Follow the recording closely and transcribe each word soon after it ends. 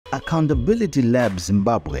Accountability Lab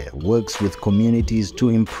Zimbabwe works with communities to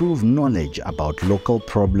improve knowledge about local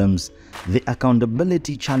problems, the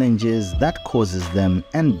accountability challenges that causes them,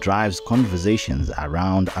 and drives conversations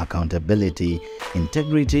around accountability,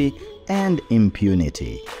 integrity, and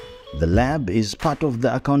impunity. The lab is part of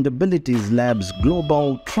the Accountability Lab's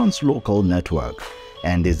global translocal network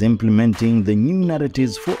and is implementing the New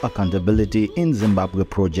Narratives for Accountability in Zimbabwe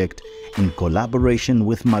project in collaboration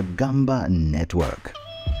with Magamba Network.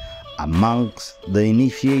 Amongst the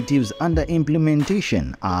initiatives under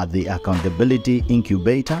implementation are the Accountability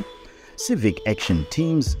Incubator, Civic Action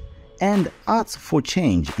Teams, and Arts for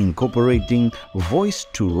Change incorporating Voice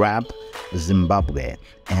to Rap Zimbabwe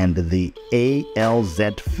and the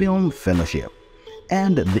ALZ Film Fellowship,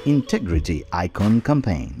 and the Integrity Icon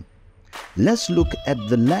Campaign. Let's look at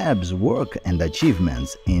the lab's work and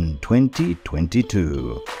achievements in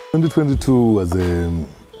 2022. 2022 was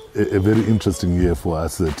a very interesting year for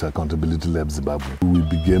us at Accountability Lab Zimbabwe. We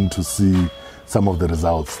began to see some of the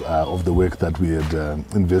results of the work that we had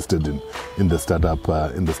invested in the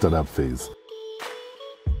startup phase.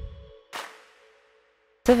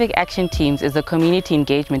 Civic Action Teams is a community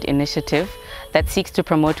engagement initiative that seeks to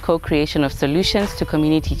promote co-creation of solutions to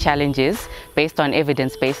community challenges based on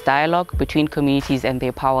evidence-based dialogue between communities and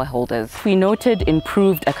their power holders. We noted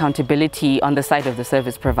improved accountability on the side of the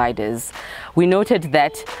service providers. We noted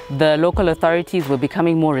that the local authorities were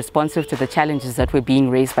becoming more responsive to the challenges that were being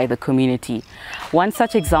raised by the community. One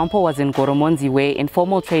such example was in Goromonzi, where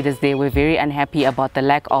informal traders there were very unhappy about the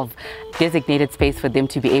lack of designated space for them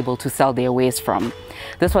to be able to sell their wares from.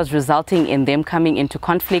 This was resulting in them coming into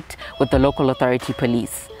conflict with the local authority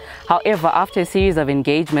police. However, after a series of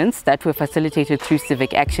engagements that were facilitated through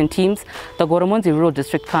Civic Action Teams, the Goromonzi Rural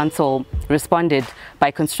District Council responded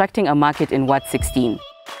by constructing a market in Ward 16.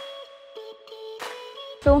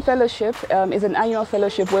 Film Fellowship is an annual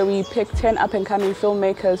fellowship where we pick 10 up-and-coming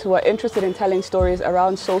filmmakers who are interested in telling stories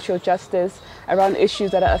around social justice, around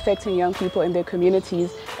issues that are affecting young people in their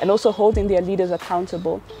communities, and also holding their leaders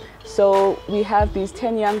accountable. So we have these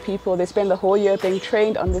 10 young people. They spend the whole year being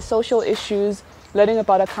trained on the social issues, learning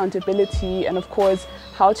about accountability, and of course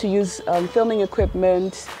how to use filming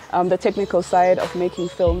equipment, the technical side of making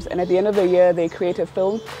films. And at the end of the year they create a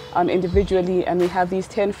film individually, and we have these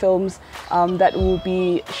 10 films that will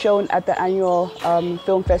be shown at the annual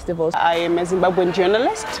film festivals. I am a Zimbabwean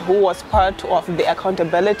journalist who was part of the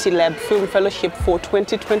Accountability Lab Film Fellowship for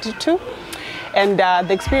 2022. And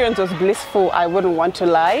the experience was blissful, I wouldn't want to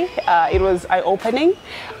lie. It was eye-opening.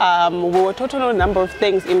 We were taught on a number of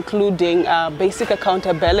things, including basic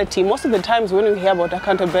accountability. Most of the times when we hear about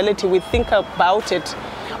accountability, we think about it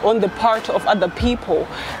on the part of other people,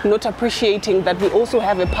 not appreciating that we also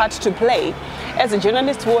have a part to play. As a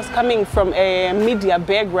journalist who was coming from a media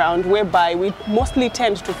background whereby we mostly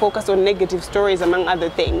tend to focus on negative stories among other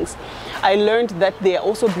things, I learned that there are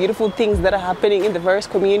also beautiful things that are happening in the various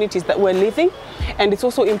communities that we're living, and it's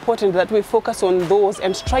also important that we focus on those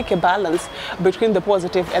and strike a balance between the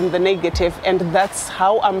positive and the negative, and that's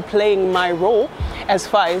how I'm playing my role as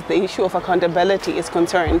far as the issue of accountability is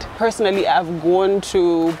concerned. Personally, I've gone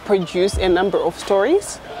to produce a number of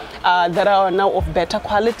stories that are now of better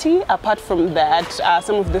quality. Apart from that,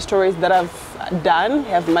 some of the stories that I've done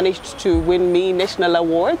have managed to win me national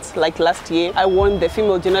awards. Like last year, I won the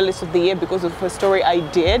Female Journalist of the Year because of a story I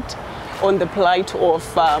did on the plight of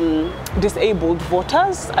disabled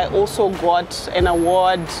voters. I also got an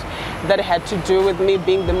award that had to do with me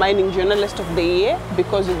being the Mining Journalist of the Year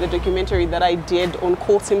because of the documentary that I did on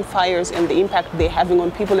coal seam fires and the impact they're having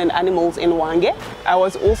on people and animals in Hwange. I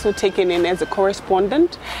was also taken in as a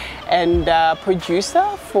correspondent and producer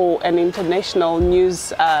for an international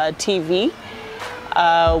news TV,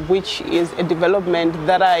 which is a development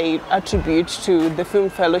that I attribute to the Film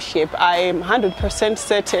Fellowship. I am 100%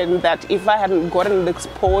 certain that if I hadn't gotten the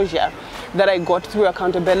exposure that I got through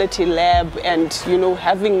Accountability Lab and, you know,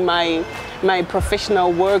 having my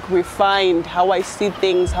professional work refined, how I see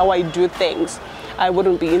things, how I do things, I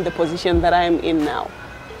wouldn't be in the position that I am in now.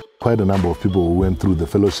 Quite a number of people who went through the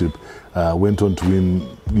fellowship went on to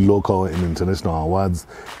win local and international awards.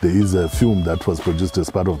 There is a film that was produced as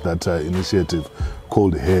part of that initiative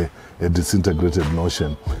called Hair, a Disintegrated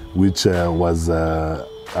Notion, which was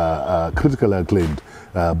critically acclaimed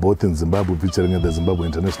both in Zimbabwe, featuring at the Zimbabwe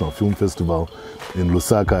International Film Festival, in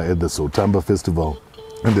Lusaka at the Sotamba Festival,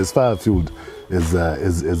 and as far afield as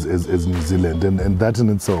New Zealand. And that in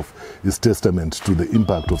itself is testament to the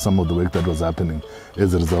impact of some of the work that was happening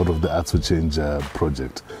as a result of the Arts for Change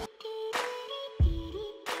project.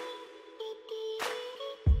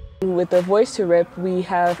 with the Voice to Rep, we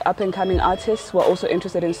have up-and-coming artists who are also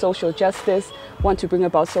interested in social justice, want to bring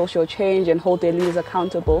about social change and hold their leaders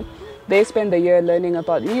accountable. They spend the year learning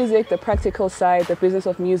about music, the practical side, the business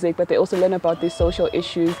of music, but they also learn about these social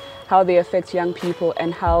issues, how they affect young people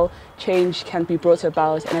and how change can be brought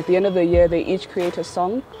about. And at the end of the year, they each create a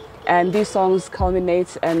song, and these songs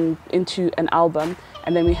culminate into an album.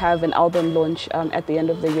 And then we have an album launch at the end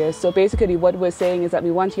of the year. So basically what we're saying is that we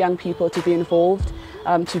want young people to be involved,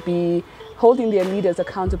 to be holding their leaders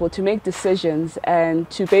accountable, to make decisions and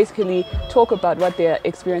to basically talk about what they're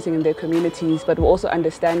experiencing in their communities, but we're also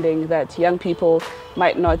understanding that young people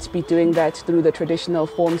might not be doing that through the traditional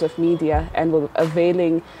forms of media, and we're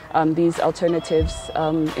availing these alternatives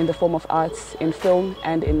in the form of arts, in film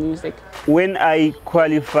and in music. When I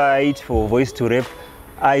qualified for Voice to Rep,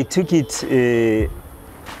 I took it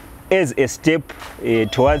as a step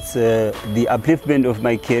towards the upliftment of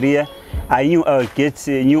my career. I knew I would get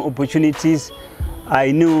new opportunities.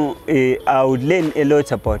 I knew I would learn a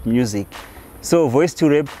lot about music. So Voice to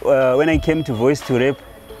Rep, when I came to Voice to Rep,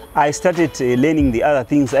 I started learning the other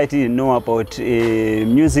things I didn't know about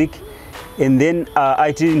music. And then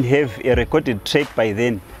I didn't have a recorded track by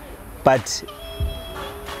then. But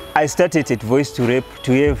I started at Voice to Rep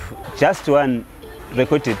to have just one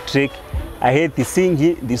recorded track. I had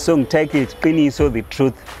the song titled "Qini So the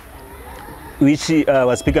Truth," which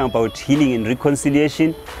was speaking about healing and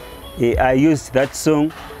reconciliation. I used that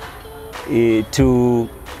song to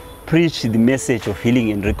preach the message of healing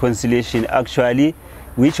and reconciliation, actually,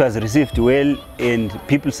 which was received well, and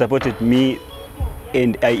people supported me,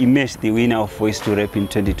 and I emerged the winner of Voice to Rep in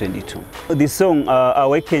 2022. The song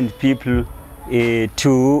awakened people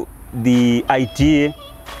to the idea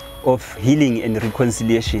of healing and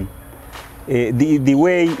reconciliation. The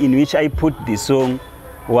way in which I put the song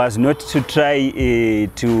was not to try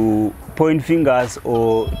to point fingers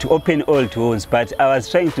or to open all doors, but I was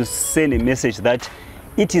trying to send a message that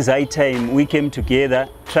it is high time we came together,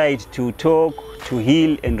 tried to talk, to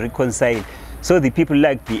heal and reconcile. So the people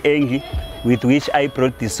liked the angle with which I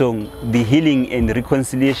brought the song, the healing and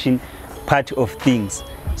reconciliation part of things.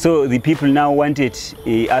 So the people now wanted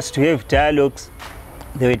us to have dialogues.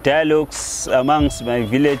 There were dialogues amongst my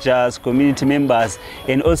villagers, community members,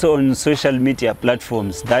 and also on social media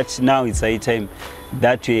platforms. That now it's high time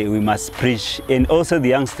that we must preach. And also the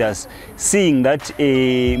youngsters, seeing that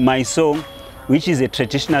my song, which is a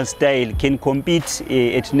traditional style, can compete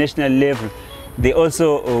at national level, they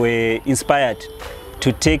also were inspired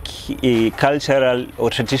to take cultural or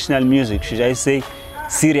traditional music, should I say,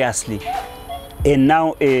 seriously. And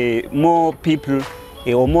now more people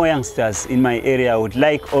or more youngsters in my area would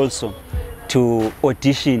like also to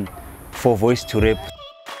audition for Voice to Rep.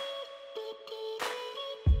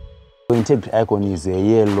 Integrity Icon is a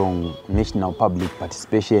year-long national public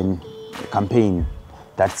participation campaign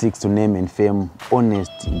that seeks to name and fame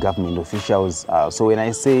honest government officials. So when I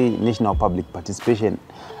say national public participation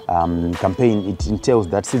campaign, it entails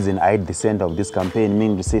that citizens are at the center of this campaign,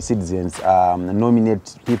 meaning to say citizens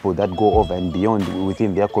nominate people that go over and beyond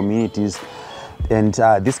within their communities. And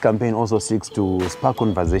this campaign also seeks to spark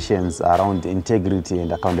conversations around integrity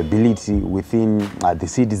and accountability within the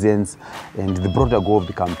citizens. And the broader goal of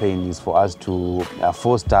the campaign is for us to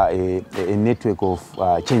foster a network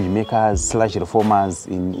of change makers / reformers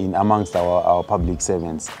in amongst our public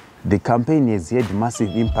servants. The campaign has had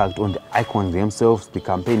massive impact on the icons themselves. The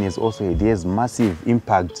campaign has also had massive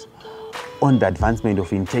impact on the advancement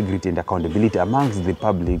of integrity and accountability amongst the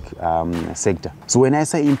public sector. So when I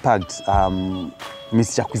say impact,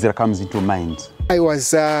 Mr. Chakwizera comes into mind. I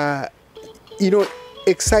was,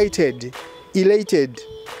 excited, elated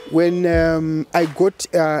when I got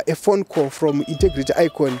a phone call from Integrity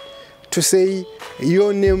Icon to say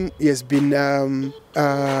your name has been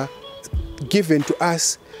given to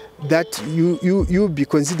us, that you be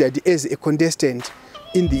considered as a contestant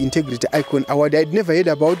in the Integrity Icon Award. I'd never heard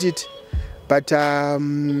about it. But I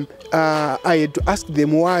had to ask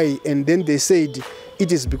them why, and then they said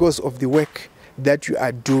it is because of the work that you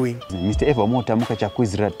are doing. Mr. Evamota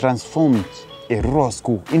Chakwizera transformed a rural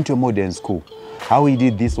school into a modern school. How he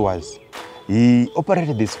did this was, he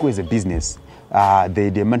operated the school as a business.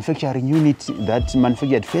 The manufacturing unit that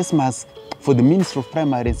manufactured face masks for the Ministry of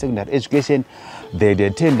Primary and Secondary Education, they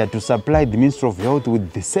tended to supply the Ministry of Health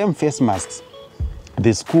with the same face masks.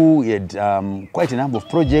 The school had quite a number of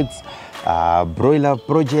projects, broiler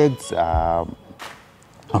projects,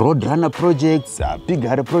 road runner projects, pig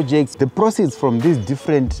harder projects. The proceeds from these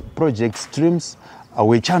different project streams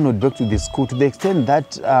were channeled back to the school, to the extent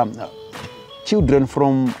that children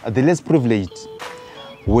from the less privileged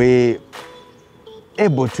were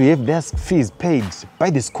able to have their fees paid by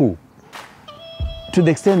the school. to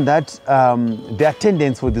the extent that the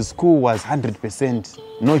attendance for the school was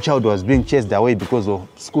 100%. No child was being chased away because of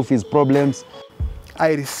school fees problems.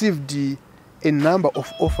 I received a number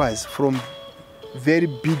of offers from very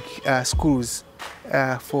big schools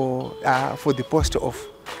for the post of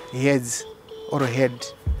heads or head,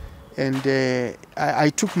 and I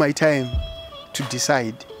took my time to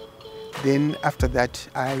decide. Then after that,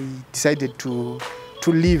 I decided to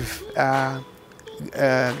leave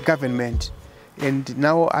government, and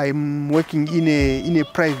now I'm working in a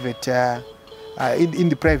private in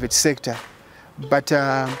the private sector. But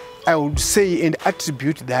I would say and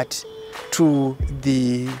attribute that to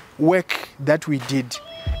the work that we did,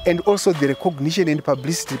 and also the recognition and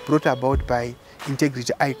publicity brought about by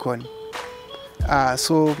Integrity Icon.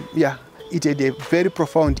 So yeah, it had a very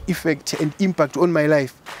profound effect and impact on my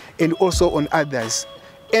life and also on others.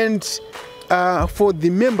 And for the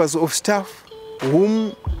members of staff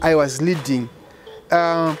whom I was leading,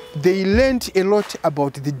 they learned a lot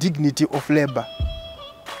about the dignity of labor.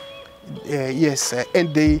 Yes,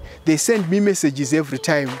 and they send me messages every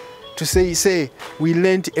time to say we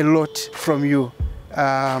learned a lot from you.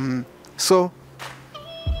 So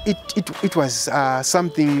it was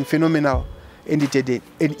something phenomenal, and it had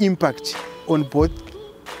an impact on both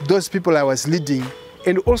those people I was leading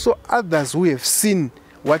and also others who have seen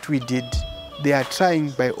what we did. They are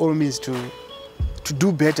trying by all means to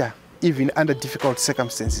do better, even under difficult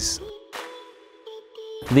circumstances.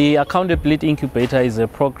 The Accountability Incubator is a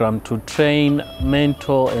program to train,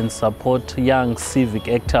 mentor and support young civic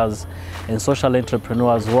actors and social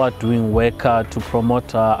entrepreneurs who are doing work to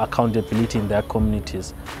promote accountability in their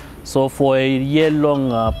communities. So for a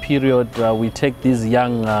year-long period, we take these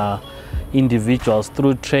young individuals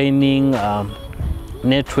through training,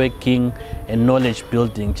 networking and knowledge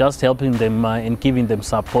building, just helping them and giving them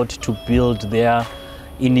support to build their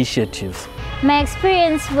initiatives. My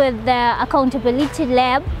experience with the Accountability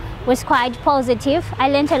Lab was quite positive. I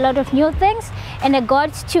learned a lot of new things and I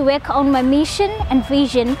got to work on my mission and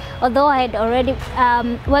vision, although I had already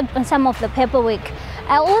worked on some of the paperwork.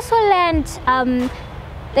 I also learned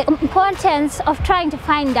the importance of trying to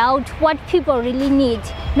find out what people really need,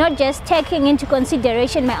 not just taking into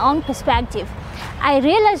consideration my own perspective. I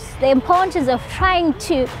realized the importance of trying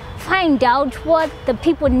to find out what the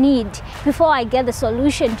people need before I get the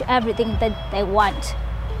solution to everything that they want.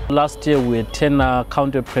 Last year we had 10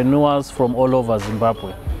 entrepreneurs from all over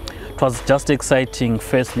Zimbabwe. It was just exciting,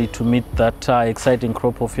 firstly, to meet that exciting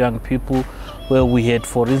crop of young people, where we had,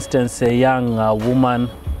 for instance, a young woman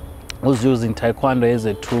who's using Taekwondo as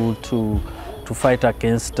a tool to fight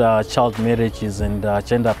against child marriages and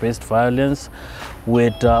gender-based violence.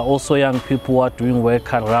 With also young people who are doing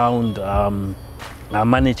work around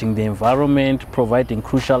managing the environment, providing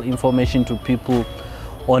crucial information to people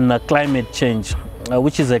on climate change,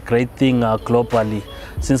 which is a great thing globally,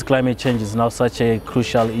 since climate change is now such a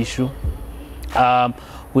crucial issue.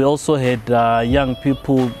 We also had young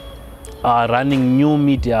people running new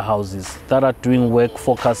media houses that are doing work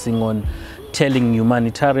focusing on telling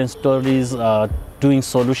humanitarian stories, doing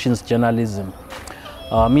solutions journalism.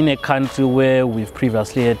 In a country where we've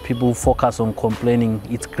previously had people focus on complaining,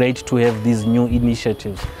 it's great to have these new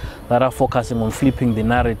initiatives that are focusing on flipping the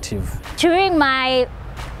narrative. During my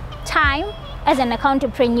time as an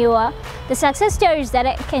entrepreneur, the success stories that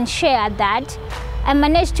I can share are that I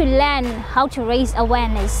managed to learn how to raise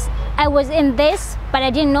awareness. I was in this, but I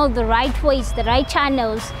didn't know the right ways, the right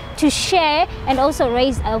channels to share and also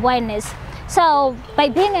raise awareness. So by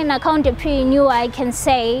being an entrepreneur, I can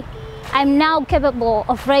say I'm now capable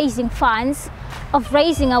of raising funds, of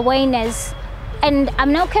raising awareness, and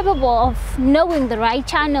I'm now capable of knowing the right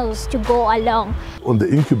channels to go along. On the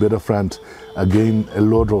incubator front, again, a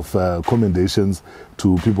lot of commendations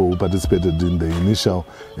to people who participated in the initial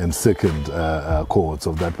and second cohorts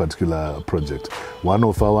of that particular project. One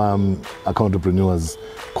of our entrepreneurs,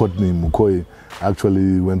 Courtney Mukoi,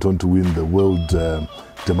 actually went on to win the World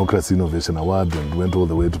Democracy Innovation Award and went all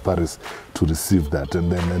the way to Paris to receive that.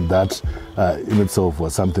 And that in itself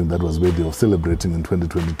was something that was worthy of celebrating in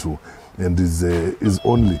 2022 and is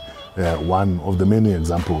only one of the many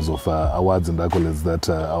examples of awards and accolades that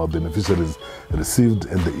our beneficiaries received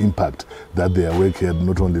and the impact that their work had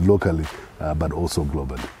not only locally but also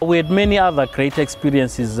globally. We had many other great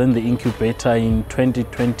experiences in the incubator in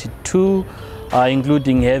 2022,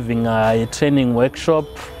 including having a training workshop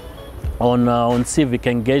on civic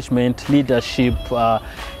engagement, leadership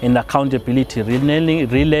and accountability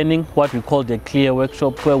relearning, what we call the CLEAR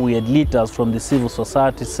workshop, where we had leaders from the civil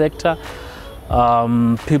society sector,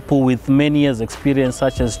 people with many years experience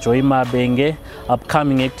such as Joy Mabenge,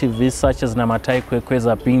 upcoming activists such as Namatai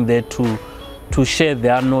Kwekweza being there to to share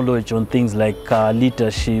their knowledge on things like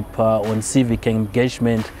leadership, on civic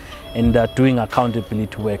engagement, and doing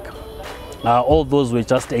accountability work. All those were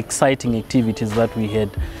just exciting activities that we had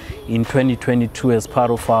in 2022 as part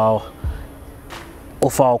of our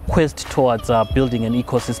quest towards building an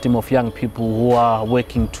ecosystem of young people who are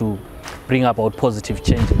working to bring about positive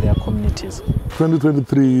change in their communities.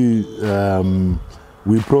 2023,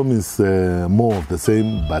 we promise more of the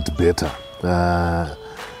same but better.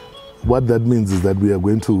 What that means is that we are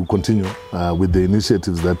going to continue with the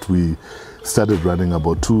initiatives that we started running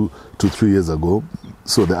about 2 to 3 years ago.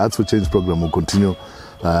 So the Arts for Change program will continue,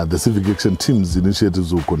 the Civic Action Teams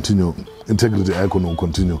initiatives will continue, Integrity Icon will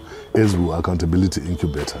continue, as will Accountability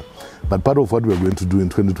Incubator. But part of what we are going to do in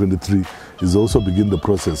 2023 is also begin the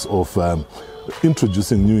process of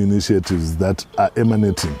introducing new initiatives that are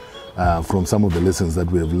emanating from some of the lessons that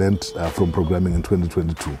we have learned from programming in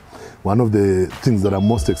 2022. One of the things that I'm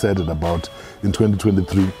most excited about in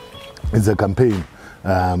 2023 is a campaign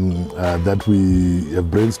that we have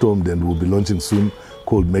brainstormed and will be launching soon,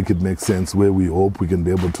 called Make It Make Sense, where we hope we can be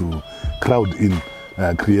able to crowd in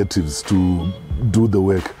creatives to do the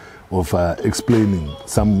work of explaining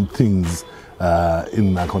some things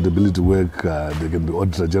in accountability work. There can be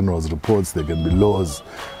Auditor General's reports, there can be laws,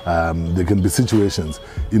 there can be situations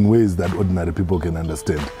in ways that ordinary people can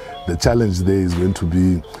understand. The challenge there is going to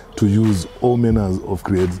be to use all manners of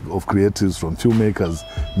creatives, from filmmakers,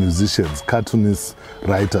 musicians, cartoonists,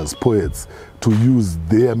 writers, poets, to use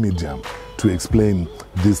their medium to explain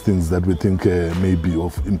these things that we think may be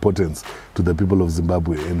of importance to the people of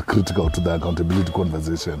Zimbabwe and critical to the accountability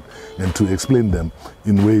conversation, and to explain them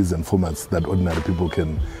in ways and formats that ordinary people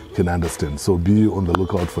can understand. So be on the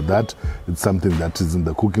lookout for that. It's something that is in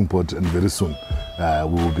the cooking pot, and very soon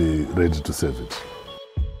we will be ready to serve it.